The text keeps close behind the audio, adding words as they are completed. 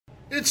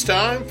It's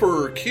time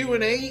for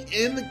Q&A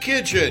in the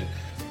Kitchen,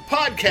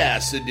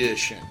 podcast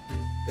edition.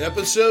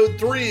 Episode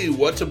 3,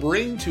 what to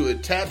bring to a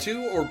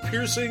tattoo or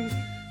piercing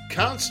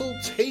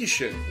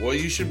consultation, what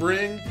you should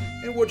bring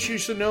and what you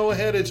should know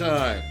ahead of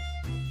time.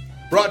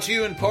 Brought to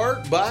you in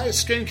part by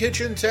Skin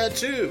Kitchen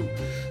Tattoo,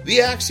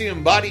 the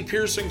Axiom Body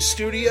Piercing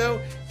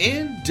Studio,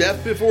 and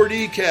Death Before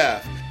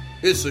Decaf.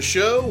 It's the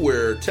show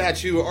where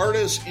tattoo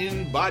artists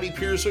and body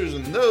piercers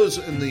and those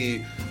in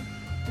the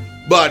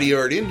body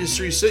art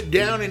industry sit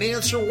down and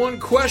answer one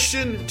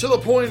question to the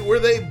point where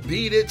they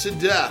beat it to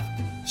death.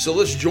 So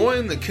let's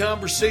join the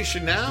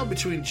conversation now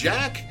between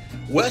Jack,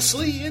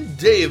 Wesley, and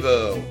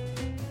Davo.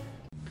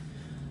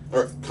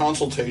 All right,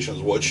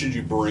 consultations. What should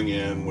you bring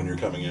in when you're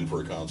coming in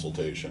for a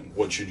consultation?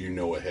 What should you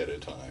know ahead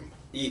of time?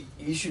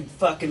 You should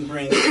fucking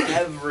bring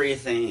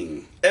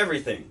everything.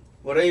 Everything.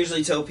 What I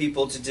usually tell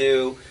people to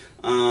do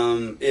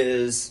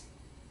is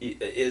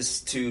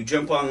to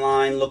jump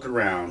online, look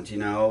around. You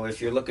know,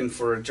 if you're looking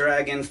for a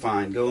dragon,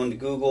 fine. Go into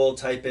Google,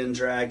 type in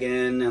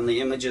dragon on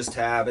the images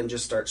tab, and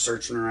just start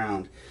searching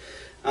around.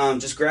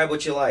 Just grab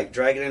what you like,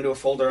 drag it into a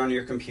folder on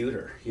your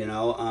computer, you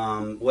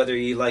know, whether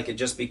you like it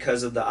just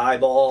because of the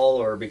eyeball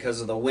or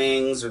because of the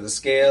wings or the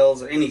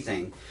scales or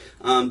anything.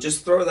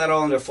 Just throw that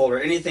all into a folder,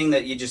 anything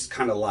that you just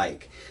kind of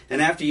like.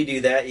 And after you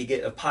do that, you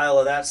get a pile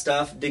of that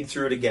stuff, dig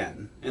through it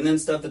again. And then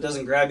stuff that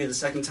doesn't grab you the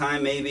second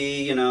time, maybe,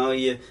 you know,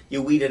 you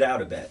weed it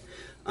out a bit.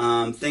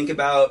 Think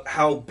about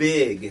how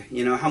big,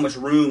 you know, how much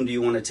room do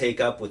you want to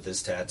take up with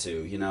this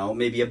tattoo, you know,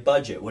 maybe a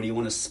budget, what do you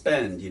want to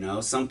spend, you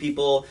know, some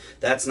people,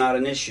 that's not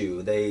an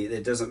issue,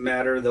 it doesn't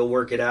matter, they'll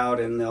work it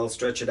out and they'll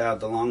stretch it out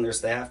the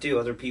longest they have to.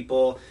 Other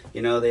people,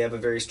 you know, they have a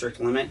very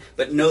strict limit,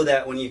 but know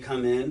that when you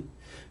come in,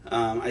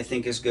 I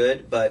think is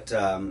good, but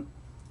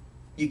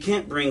you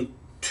can't bring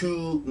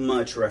too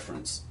much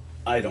reference.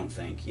 I don't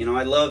think. You know,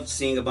 I love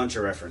seeing a bunch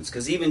of reference,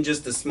 because even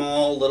just a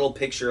small little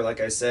picture,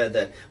 like I said,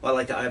 that, well, I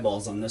like the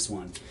eyeballs on this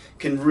one,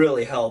 can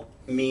really help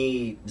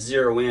me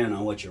zero in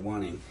on what you're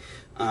wanting.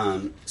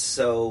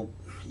 So,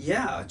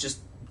 yeah, just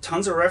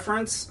tons of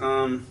reference.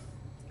 I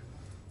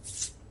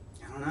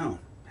don't know.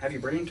 Have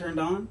your brain turned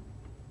on?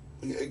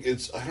 I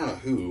don't know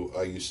who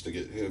I used to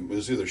get, it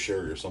was either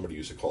Sherry or somebody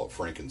used to call it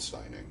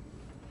Frankensteining.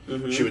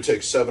 Mm-hmm. She would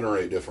take 7 or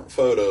 8 different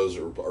photos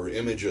or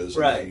images,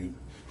 right. And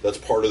that's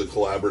part of the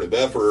collaborative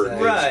effort.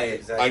 Right.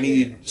 Exactly. I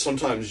need,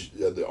 sometimes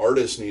the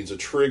artist needs a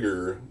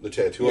trigger, the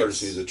tattoo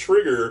artist needs a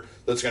trigger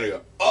that's going to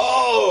go,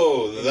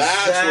 oh,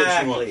 that's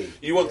what you want.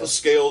 You want the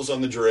scales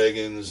on the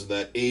dragons,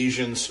 that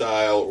Asian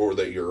style or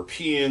that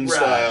European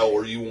style,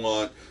 or you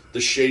want the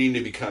shading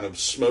to be kind of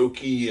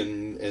smoky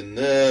and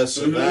this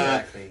and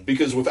that. Exactly.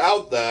 Because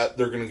without that,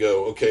 they're going to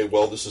go, okay,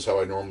 well, this is how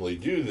I normally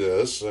do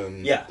this,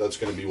 and that's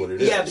going to be what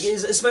it is. Yeah,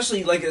 because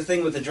especially like the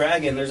thing with the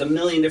dragon, there's a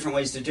million different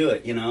ways to do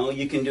it, you know?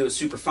 You can do it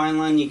super fine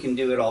line, you can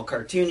do it all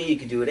cartoony, you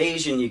can do it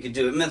Asian, you can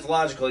do it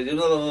mythological, you do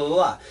blah, blah, blah,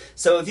 blah.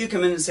 So if you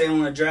come in and say, I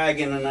want a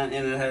dragon and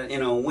it had, you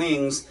know,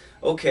 wings,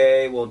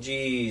 okay, well,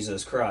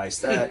 Jesus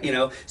Christ, that, you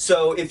know.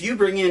 So if you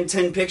bring in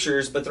 10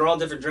 pictures, but they're all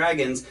different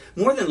dragons,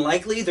 more than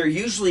likely, they're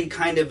usually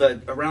kind of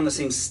around the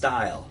same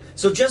style.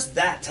 So just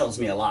that tells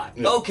me a lot.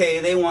 Yeah. Okay,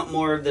 they want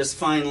more of this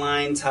fine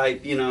line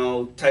type, you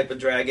know, type of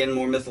dragon,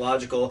 more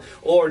mythological.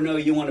 Or no,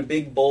 you want a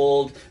big,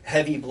 bold,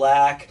 heavy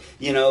black,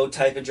 you know,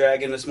 type of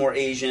dragon that's more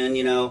Asian,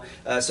 you know.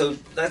 So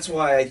that's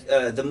why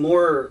the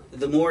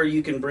more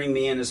you can bring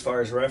me in as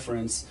far as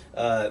reference,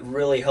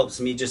 really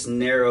helps me just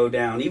narrow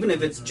down. Even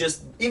if it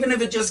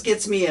just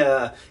gets me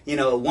a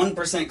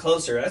 1%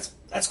 closer,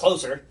 that's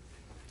closer.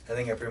 I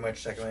think I pretty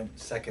much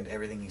second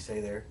everything you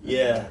say there.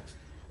 Yeah.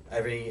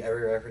 Every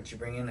reference you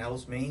bring in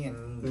helps me,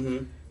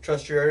 and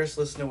trust your artist.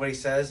 Listen to what he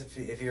says.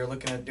 If you're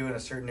looking at doing a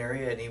certain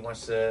area and he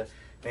wants to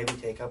maybe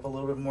take up a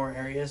little bit more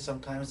area,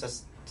 sometimes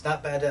it's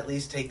not bad to at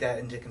least take that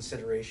into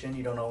consideration.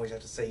 You don't always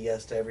have to say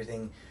yes to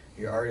everything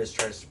your artist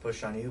tries to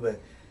push on you, but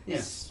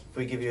if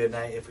we give you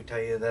if we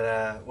tell you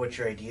that what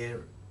your idea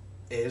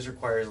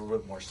requires a little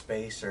bit more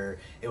space, or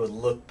it would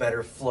look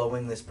better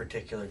flowing this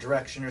particular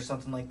direction or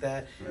something like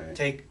that,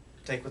 take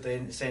what they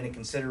say into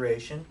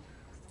consideration.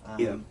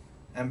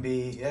 And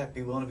be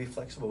willing to be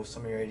flexible with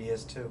some of your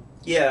ideas too.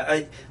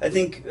 Yeah, I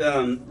think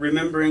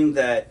remembering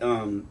that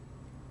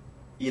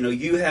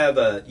you have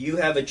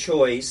a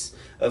choice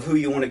of who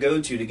you want to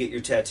go to get your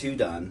tattoo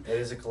done. It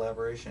is a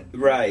collaboration,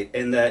 right?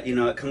 And that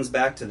it comes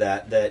back to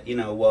that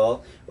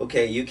well,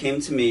 okay, you came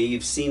to me,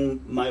 you've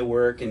seen my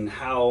work and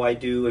how I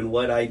do and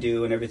what I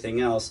do and everything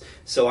else.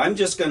 So I'm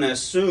just going to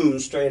assume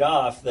straight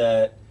off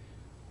that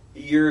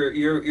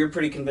you're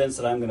pretty convinced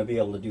that I'm going to be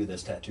able to do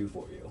this tattoo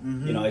for you.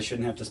 Mm-hmm. You know, I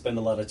shouldn't have to spend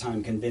a lot of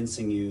time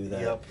convincing you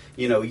that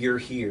you're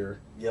here.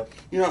 Yep.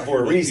 You're not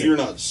for a reason. You're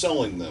not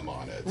selling them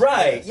on it.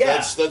 Right.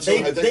 Yeah. That's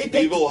I think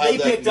people have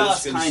that picked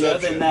us misconception.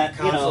 kind of in that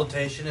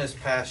consultation is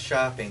past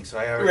shopping. So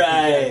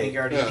I think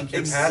you're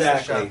past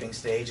the shopping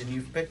stage, and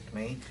you've picked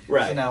me.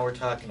 Right. So now we're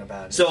talking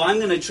about it. So I'm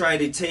going to try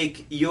to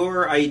take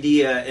your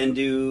idea and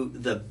do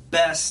the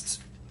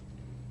best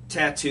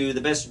tattoo,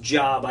 the best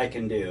job I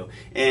can do.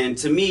 And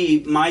to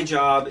me, my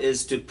job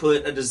is to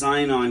put a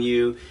design on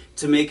you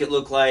to make it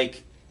look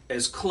like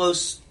as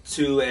close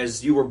to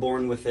as you were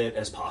born with it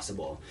as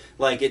possible.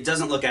 Like, it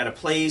doesn't look out of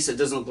place, it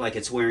doesn't look like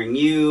it's wearing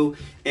you,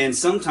 and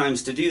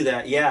sometimes to do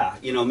that,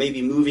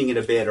 maybe moving it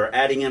a bit or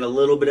adding in a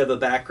little bit of a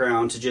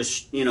background to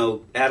just,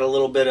 add a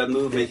little bit of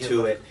movement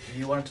to it.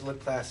 You want it to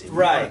look classy.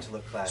 Right. You want it to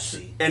look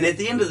classy. And at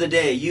the end of the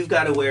day, you've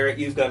got to wear it,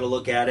 you've got to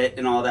look at it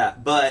and all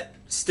that, but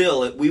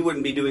still, we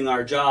wouldn't be doing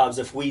our jobs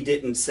if we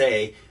didn't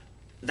say,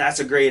 that's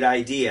a great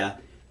idea,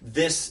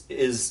 this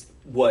is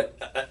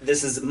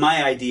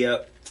my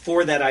idea.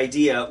 For that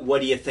idea,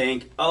 what do you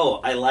think?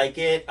 Oh, I like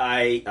it.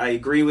 I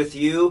agree with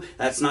you.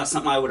 That's not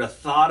something I would have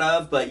thought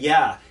of, but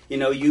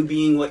you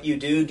being what you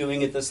do,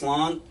 doing it this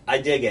long, I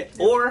dig it.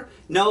 Yeah. Or,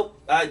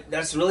 nope,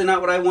 that's really not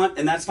what I want,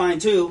 and that's fine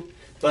too,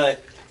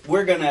 but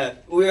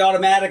we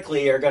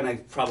automatically are gonna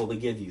probably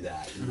give you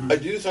that. I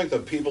do think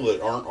that people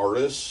that aren't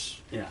artists,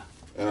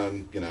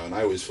 and and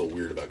I always feel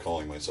weird about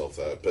calling myself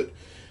that, but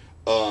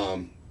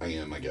I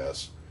am, I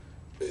guess.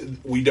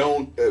 We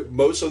don't,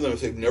 most of them,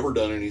 if they've never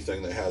done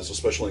anything that has,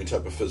 especially any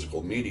type of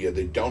physical media,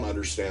 they don't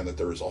understand that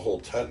there is a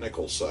whole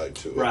technical side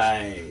to it.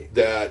 Right.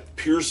 That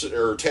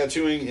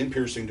tattooing and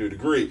piercing to a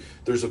degree,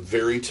 there's a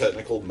very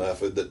technical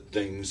method that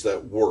things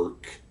that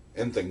work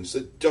and things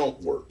that don't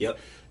work. Yep.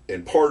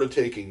 And part of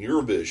taking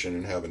your vision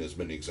and having as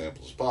many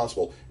examples as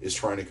possible is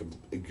trying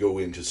to go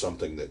into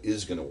something that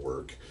is going to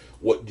work.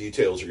 What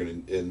details are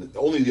going to, and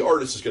only the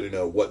artist is going to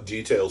know what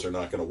details are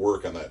not going to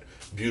work on that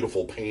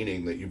beautiful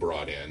painting that you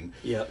brought in.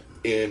 Yep.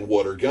 And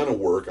what are going to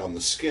work on the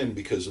skin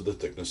because of the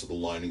thickness of the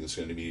lining that's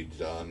going to be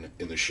done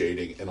in the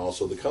shading and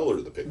also the color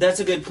of the pigment.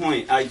 That's a good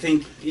point. I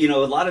think, a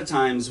lot of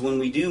times when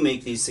we do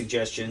make these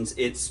suggestions,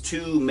 it's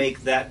to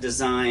make that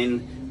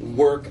design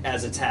work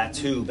as a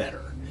tattoo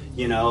better.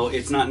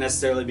 It's not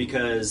necessarily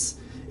because...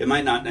 It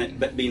might not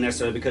be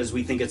necessarily because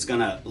we think it's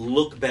going to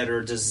look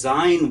better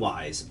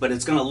design-wise, but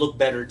it's going to look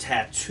better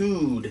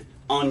tattooed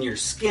on your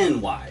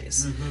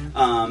skin-wise.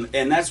 Mm-hmm.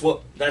 And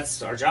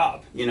that's our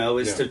job,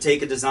 is to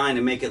take a design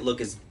and make it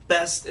look as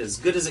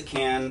good as it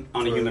can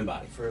on a human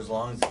body. For as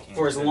long as it can.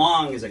 For as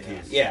long as it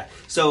can, yeah.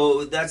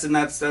 So that's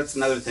another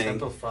thing.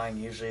 Simplifying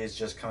usually is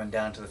just coming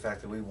down to the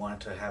fact that we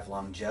want to have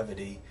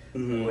longevity.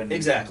 Mm-hmm. When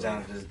exactly. It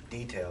comes down to the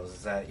details,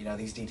 is that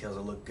these details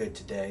will look good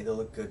today, they'll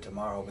look good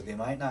tomorrow, but they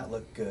might not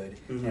look good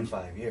in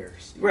 5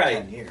 years, right?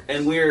 10 years.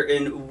 And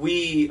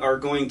we are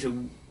going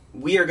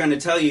to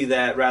tell you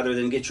that rather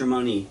than get your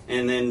money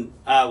and then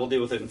we'll deal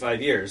with it in 5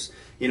 years.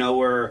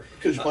 We're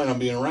because you plan on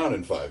being around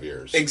in 5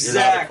 years.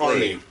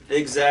 Exactly.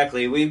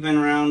 Exactly. We've been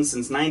around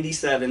since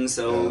 '97,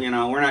 so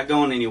we're not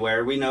going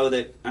anywhere. We know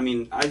that. I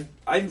mean,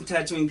 I'm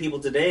tattooing people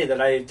today that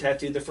I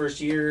tattooed the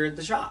first year at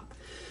the shop.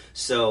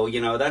 So,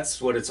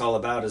 that's what it's all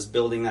about, is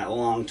building that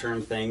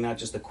long-term thing, not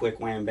just a quick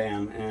wham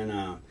bam.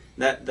 And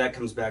that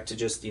comes back to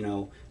just,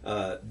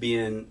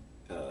 being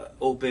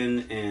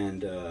open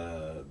and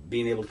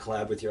being able to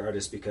collab with your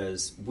artist,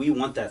 because we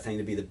want that thing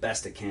to be the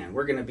best it can.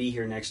 We're going to be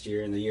here next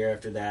year and the year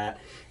after that,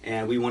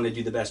 and we want to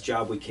do the best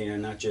job we can,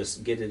 not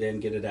just get it in,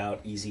 get it out,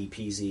 easy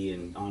peasy,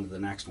 and on to the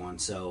next one.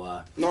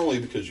 So not only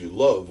because you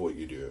love what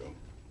you do,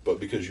 but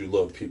because you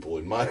love people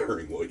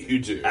admiring what you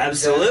do.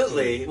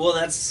 Absolutely. Well,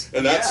 that's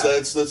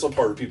a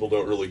part people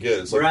don't really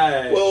get. It's like,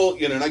 right. Well,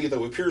 and I get that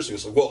with piercing.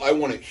 It's like, well, I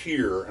want it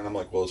here, and I'm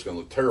like, well, it's going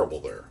to look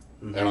terrible there,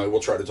 and I will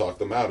try to talk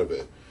them out of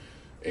it,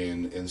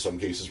 and in some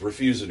cases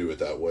refuse to do it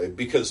that way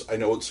because I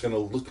know it's going to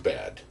look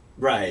bad.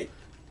 Right.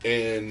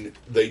 And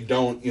they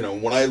don't,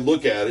 when I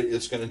look at it,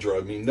 it's going to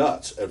drive me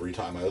nuts every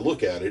time I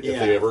look at it if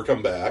they ever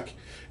come back.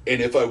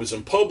 And if I was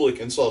in public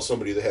and saw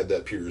somebody that had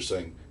that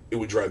piercing, it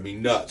would drive me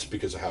nuts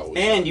because of how it was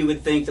done. You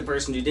would think the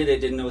person who did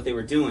it didn't know what they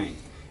were doing.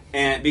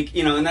 And,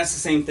 and that's the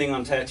same thing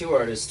on tattoo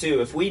artists,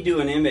 too. If we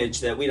do an image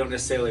that we don't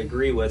necessarily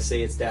agree with,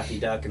 say it's Daffy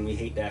Duck and we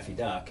hate Daffy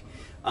Duck,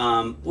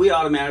 we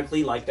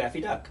automatically like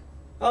Daffy Duck.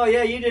 Oh,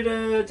 yeah, you did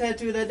a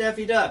tattoo of that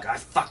Daffy Duck. I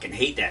fucking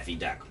hate Daffy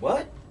Duck.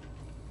 What?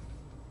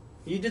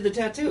 You did the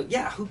tattoo?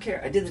 Yeah, who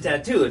cares? I did the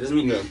tattoo. It doesn't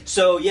mean... Yeah.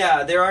 So,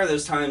 there are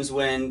those times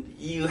when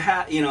you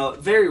have,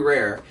 very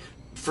rare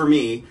for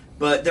me,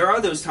 but there are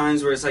those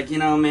times where it's like,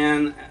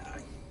 man...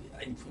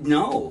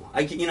 No,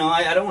 I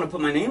don't want to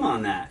put my name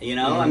on that.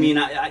 I mean,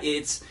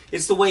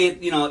 it's the way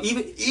it,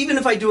 even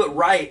if I do it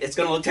right, it's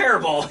going to look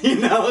terrible.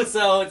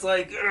 So it's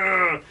like,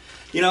 ugh.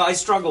 I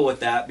struggle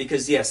with that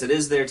because yes, it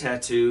is their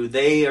tattoo.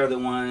 They are the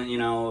one,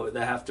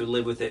 that have to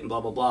live with it and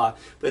blah blah blah.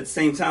 But at the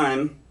same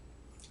time,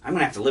 I'm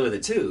going to have to live with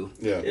it too.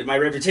 Yeah. My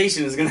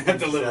reputation is going to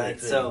have to live with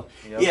it. So,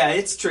 Yep.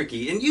 It's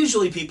tricky. And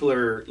usually people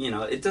are,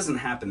 it doesn't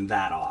happen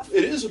that often.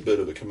 It is a bit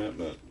of a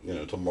commitment,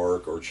 to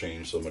mark or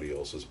change somebody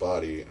else's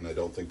body, and I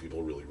don't think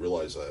people really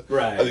realize that.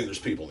 Right. I think there's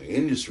people in the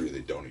industry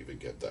that don't even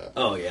get that.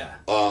 Oh, yeah.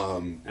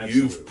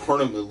 You've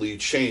permanently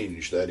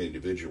changed that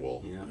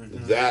individual. Yeah.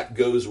 Mm-hmm. That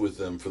goes with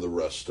them for the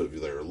rest of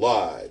their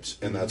lives,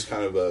 and that's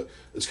kind of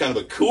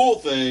a cool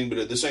thing, but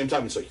at the same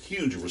time, it's a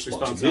huge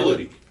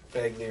responsibility.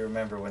 Vaguely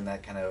remember when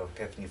that kind of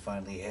epiphany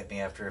finally hit me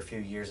after a few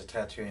years of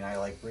tattooing.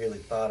 I really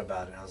thought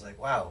about it, and I was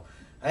like, wow,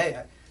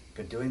 I've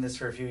been doing this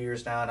for a few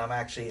years now, and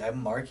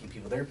I'm marking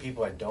people. There are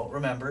people I don't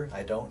remember,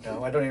 I don't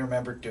know, I don't even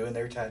remember doing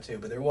their tattoo,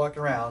 but they're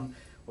walking around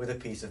with a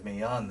piece of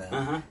me on them,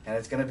 Uh-huh. and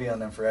it's going to be on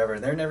them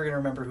forever. They're never going to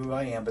remember who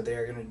I am, but they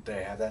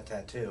have that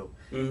tattoo,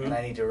 and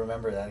I need to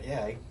remember that.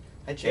 Yeah,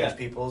 I change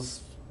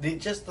people's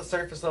just the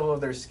surface level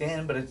of their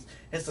skin, but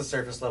it's the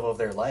surface level of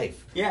their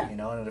life. Yeah, and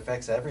it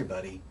affects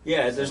everybody.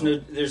 Yeah,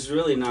 there's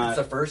really not. It's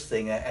the first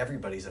thing that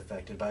everybody's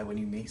affected by when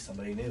you meet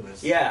somebody new.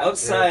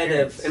 Outside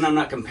of, and I'm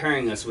not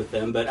comparing us with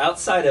them, but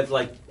outside of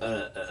like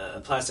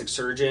a plastic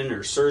surgeon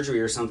or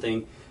surgery or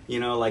something,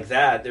 like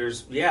that.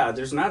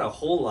 There's not a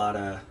whole lot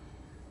of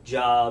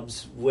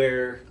jobs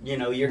where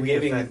you're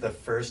giving affect the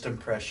first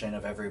impression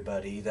of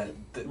everybody that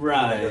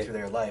right go through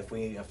their life.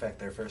 We affect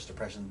their first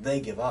impression they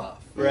give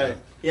off. Right.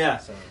 Yeah.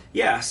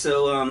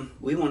 So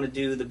we want to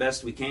do the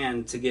best we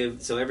can to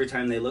give. So every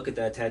time they look at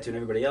that tattoo and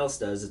everybody else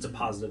does, it's a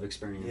positive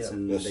experience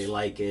and they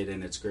like it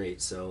and it's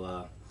great.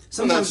 So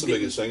sometimes that's the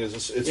biggest thing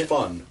is it's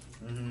fun.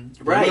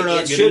 Mm-hmm. Right. Whether or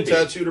not getting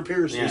tattooed or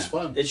pierced is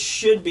fun. It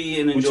should be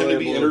an enjoyable. We tend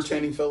to be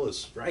entertaining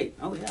fellas. Right.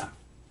 Oh yeah.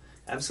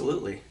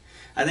 Absolutely.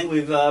 I think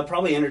we've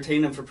probably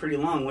entertained them for pretty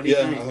long. What do you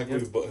think? Yeah, I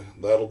think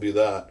that'll be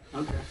that.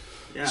 Okay.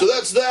 Yeah. So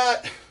that's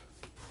that.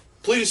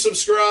 Please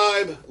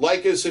subscribe,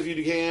 like us if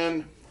you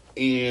can,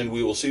 and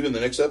we will see you in the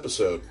next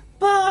episode.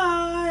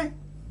 Bye.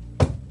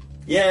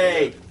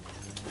 Yay.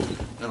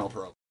 And I'll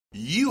probably.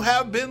 You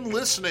have been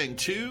listening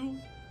to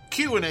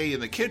Q&A in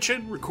the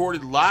Kitchen,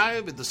 recorded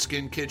live at the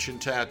Skin Kitchen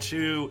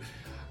Tattoo,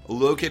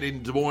 located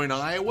in Des Moines,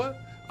 Iowa.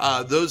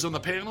 Those on the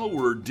panel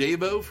were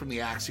Davo from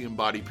the Axiom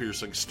Body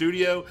Piercing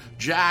Studio,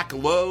 Jack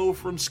Lowe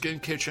from Skin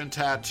Kitchen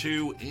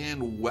Tattoo,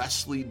 and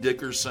Wesley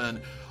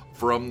Dickerson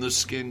from the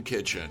Skin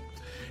Kitchen.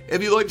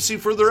 If you'd like to see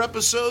further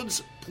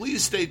episodes,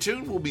 please stay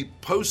tuned. We'll be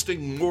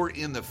posting more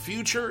in the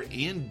future,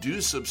 and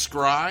do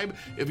subscribe.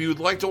 If you would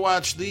like to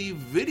watch the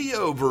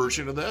video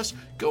version of this,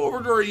 go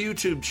over to our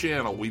YouTube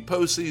channel. We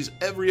post these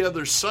every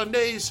other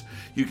Sundays.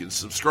 You can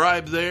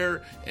subscribe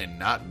there and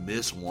not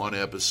miss one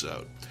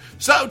episode.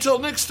 So, until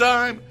next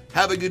time,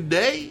 have a good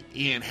day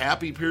and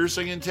happy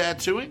piercing and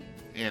tattooing.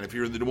 And if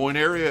you're in the Des Moines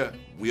area,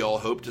 we all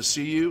hope to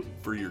see you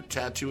for your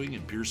tattooing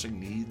and piercing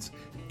needs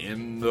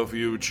in the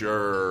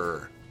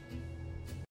future.